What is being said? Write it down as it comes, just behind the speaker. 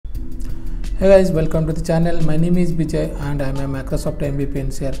Hey guys, welcome to the channel. My name is Vijay and I am a Microsoft MVP in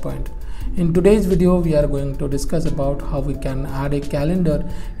SharePoint. In today's video, we are going to discuss about how we can add a calendar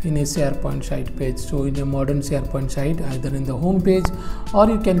in a SharePoint site page. So in a modern SharePoint site, either in the home page or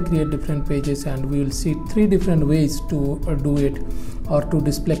you can create different pages, and we will see three different ways to do it or to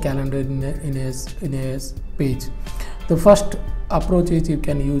display calendar in a page. The first approach is you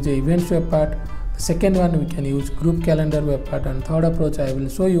can use a events web part. Second one, we can use group calendar web part, and third approach I will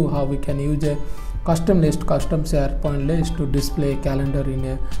show you how we can use a custom SharePoint list to display calendar in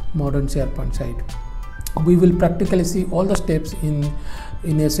a modern SharePoint site. We will practically see all the steps in a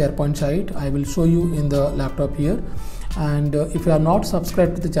SharePoint site. I will show you in the laptop here, and if you are not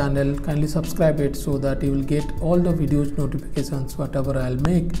subscribed to the channel, kindly subscribe it so that you will get all the videos notifications whatever I'll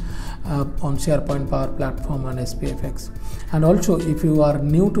make on SharePoint Power Platform and SPFX. And also, if you are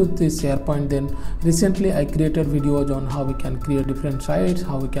new to this SharePoint, then recently I created videos on how we can create different sites,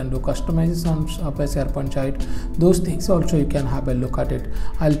 how we can do customizations of a SharePoint site. Those things also you can have a look at it.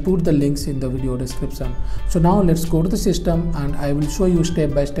 I'll put the links in the video description. So now let's go to the system and I will show you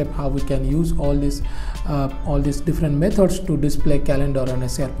step by step how we can use all these different methods to display calendar on a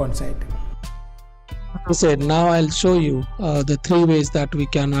SharePoint site. As I said, now I'll show you the three ways that we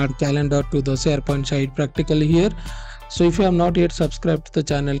can add calendar to the SharePoint site practically here. So if you have not yet subscribed to the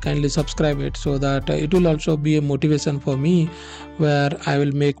channel, kindly subscribe it so that it will also be a motivation for me where I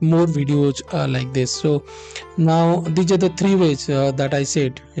will make more videos like this. So now these are the three ways that I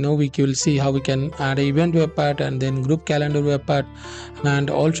said, we will see how we can add an event web part and then group calendar web part, and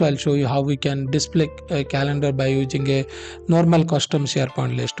also I'll show you how we can display a calendar by using a normal custom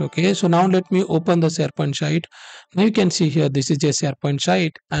SharePoint list. Okay, so now let me open the SharePoint site. Now you can see here this is a SharePoint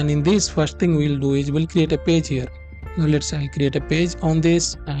site, and in this first thing we'll do is we'll create a page here. Now I'll create a page on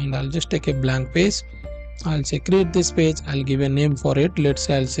this, and I'll just take a blank page. I'll say create this page. I'll give a name for it. Let's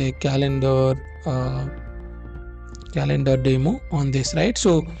say I'll say calendar demo on this, right?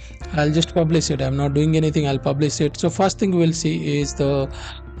 So I'll just publish it. I'm not doing anything. I'll publish it. So first thing we'll see is the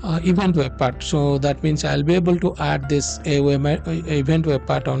event web part. So that means I'll be able to add this event web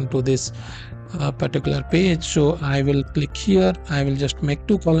part onto this particular page. So I will click here. I will just make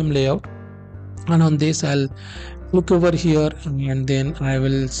 2-column layout, and on this I'll look over here, and then I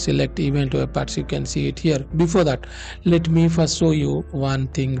will select event web parts. You can see it here. Before that, let me first show you one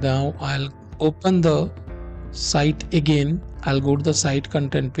thing. Now I'll open the site again. I'll go to the site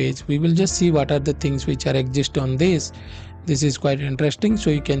content page. We will just see what are the things which are exist on this. This is quite interesting. So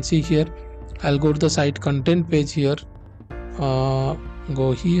you can see here, I'll go to the site content page here.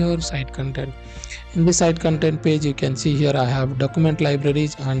 Go here, site content. In the site content page, you can see here I have document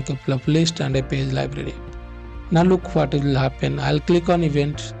libraries and couple of lists and a page library. Now look what will happen. I'll click on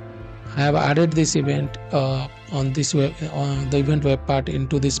event. I have added this event on this web, on the event web part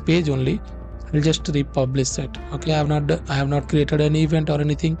into this page only. I'll just republish it. Okay, I have not created any event or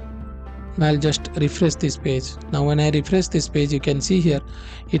anything. Now I'll just refresh this page. Now when I refresh this page, you can see here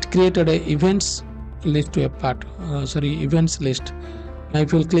it created a events list web part. Events list. Now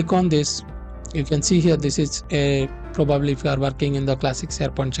if you'll click on this, you can see here this is a, probably if you are working in the classic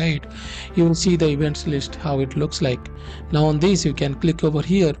SharePoint site, you will see the events list how it looks like. Now on this you can click over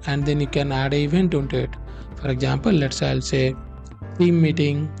here, and then you can add an event onto it. For example, let's say I'll say team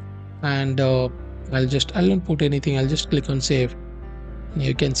meeting, and I won't put anything. I'll just click on save.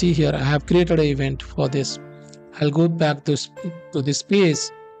 You can see here I have created an event for this. I'll go back to this page,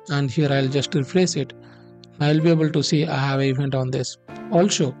 and here I'll just refresh it. I'll be able to see I have an event on this.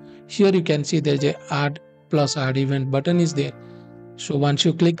 Also here you can see there's a add event button is there. So once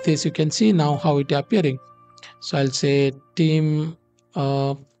you click this, you can see now how it appearing. So I'll say team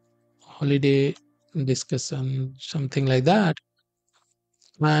holiday discussion, something like that.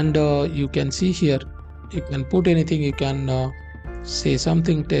 And you can see here you can put anything. You can say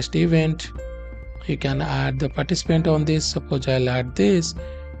something test event. You can add the participant on this. Suppose I'll add this.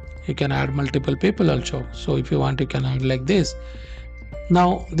 You can add multiple people also. So if you want, you can add like this.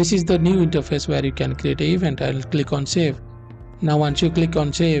 Now this is the new interface where you can create an event. I'll click on save. Now once you click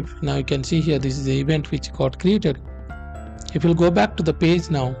on save, now you can see here this is the event which got created. If you'll go back to the page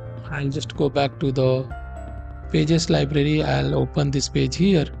now, I'll just go back to the pages library. I'll open this page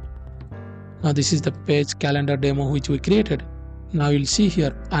here. Now this is the page calendar demo which we created. Now you'll see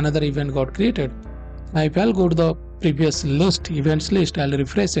here another event got created. Now if I'll go to the previous list, events list, I'll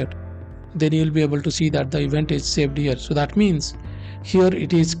refresh it. Then you'll be able to see that the event is saved here. So that means here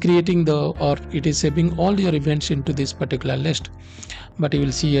it is creating it is saving all your events into this particular list. But you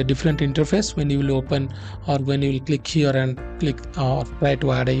will see a different interface when you will open, or when you will click here and click or try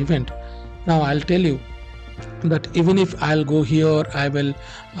to add an event. Now I'll tell you that even if I'll go here, I will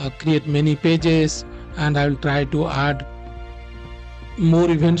create many pages and I will try to add more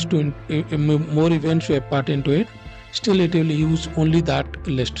events to a part into it, still it will use only that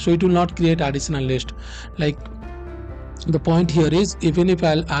list. So it will not create additional list. Like the point here is, even if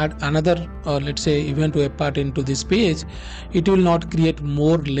I'll add another let's say event to a part into this page, it will not create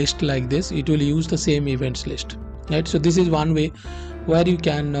more list like this. It will use the same events list, right? So this is one way where you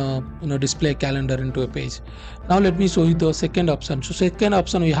can display calendar into a page. Now let me show you the second option. So second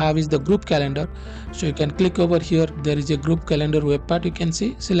option we have is the group calendar. So you can click over here, there is a group calendar web part, you can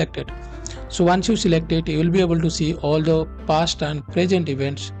see, select it. So once you select it, you will be able to see all the past and present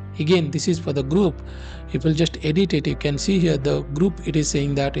events. Again, this is for the group. If you just edit it, you can see here the group, it is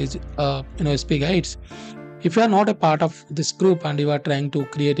saying that is SP guides. If you are not a part of this group and you are trying to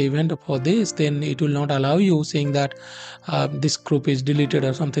create an event for this, then it will not allow you, saying that this group is deleted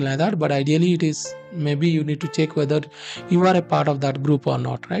or something like that. But ideally it is, maybe you need to check whether you are a part of that group or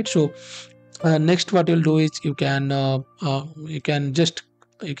not, right? So next what you'll do is you can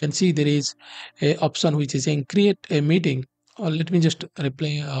see there is a option which is saying create a meeting, or let me just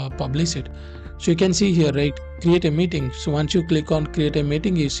publish it. So you can see here, right, create a meeting. So once you click on create a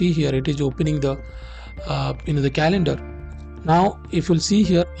meeting, you see here it is opening the the calendar. Now if you'll see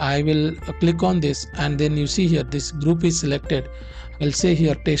here, I will click on this, and then you see here this group is selected. I'll say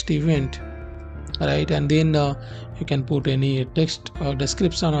here test event, right, and then you can put any text or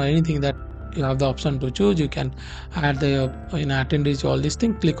description or anything that you have the option to choose. You can add the attendees, all these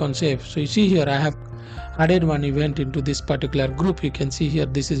things. Click on save. So you see here I have added one event into this particular group. You can see here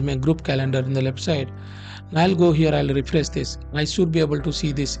this is my group calendar in the left side. Now I'll go here, I'll refresh this. I should be able to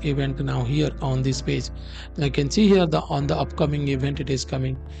see this event now here on this page. I can see here on the upcoming event it is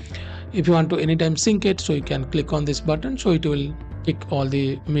coming. If you want to anytime sync it, so you can click on this button, so it will pick all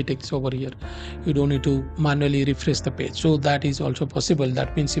the meetings over here. You don't need to manually refresh the page. So that is also possible.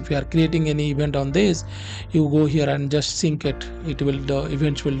 That means if you are creating any event on this, you go here and just sync it, the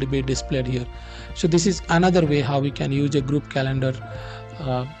events will be displayed here. So this is another way how we can use a group calendar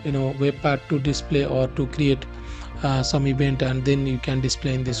web part to display or to create some event, and then you can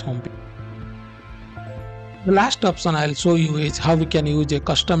display in this home page. The last option I'll show you is how we can use a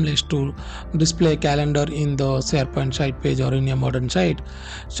custom list to display a calendar in the SharePoint site page or in a modern site.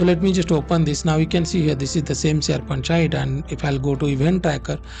 So let me just open this. Now you can see here this is the same SharePoint site, and if I'll go to event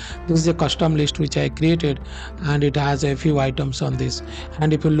tracker, this is a custom list which I created, and it has a few items on this.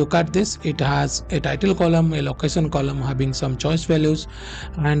 And if you look at this, it has a title column, a location column having some choice values,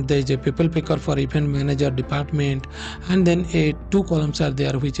 and there is a people picker for event manager department, and then two columns are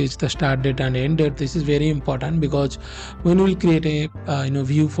there, which is the start date and end date. This is very important because when we create a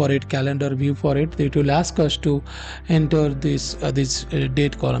view for it, calendar view for it, it will ask us to enter this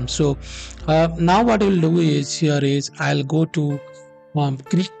date column. So now what I will do is I'll go to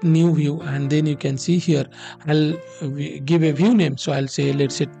create new view, and then you can see here I'll give a view name. So I'll say,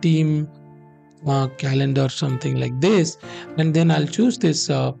 let's say team calendar, something like this, and then I'll choose this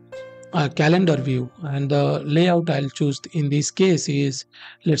calendar view, and the layout I'll choose in this case is,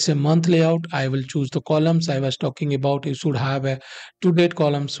 let's say, month layout. I will choose the columns I was talking about. You should have a to date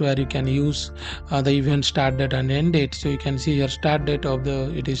columns where you can use the event start date and end date. So you can see here start date of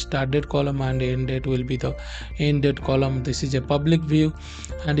it is start date column, and end date will be the end date column. This is a public view,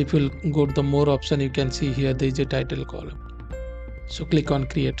 and if you go to the more option, you can see here there is a title column. So click on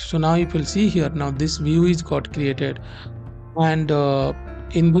create. So now if you'll see here, now this view is got created, and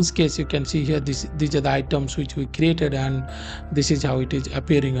in this case you can see here these are the items which we created, and this is how it is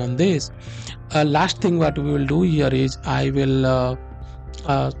appearing on this. Last thing what we will do here is I will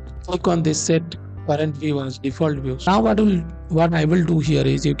click on this set current view as default view. Now what I will do here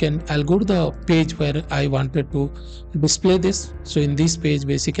is I'll go to the page where I wanted to display this. So in this page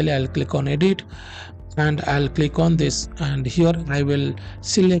basically I'll click on edit, and I'll click on this, and here I will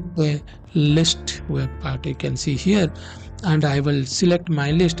select the list web part. You can see here, and I will select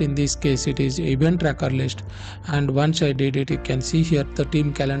my list. In this case it is event tracker list, and once I did it, you can see here the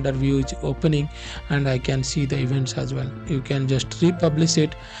team calendar view is opening, and I can see the events as well. You can just republish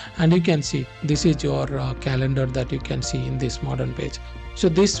it, and you can see this is your calendar that you can see in this modern page. So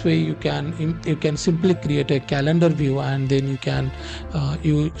this way you can simply create a calendar view, and then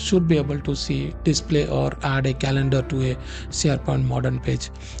you should be able to see, display or add a calendar to a SharePoint modern page.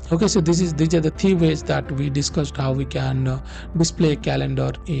 Okay, so these are the 3 ways that we discussed how we can display a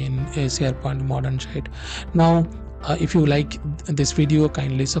calendar in a SharePoint modern site. Now If you like this video,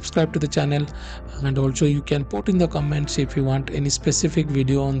 kindly subscribe to the channel, and also you can put in the comments if you want any specific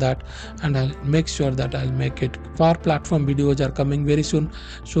video on that, and I'll make sure that I'll make it. Power Platform videos are coming very soon,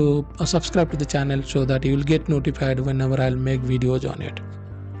 so subscribe to the channel so that you will get notified whenever I'll make videos on it.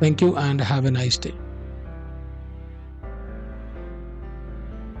 Thank you and have a nice day.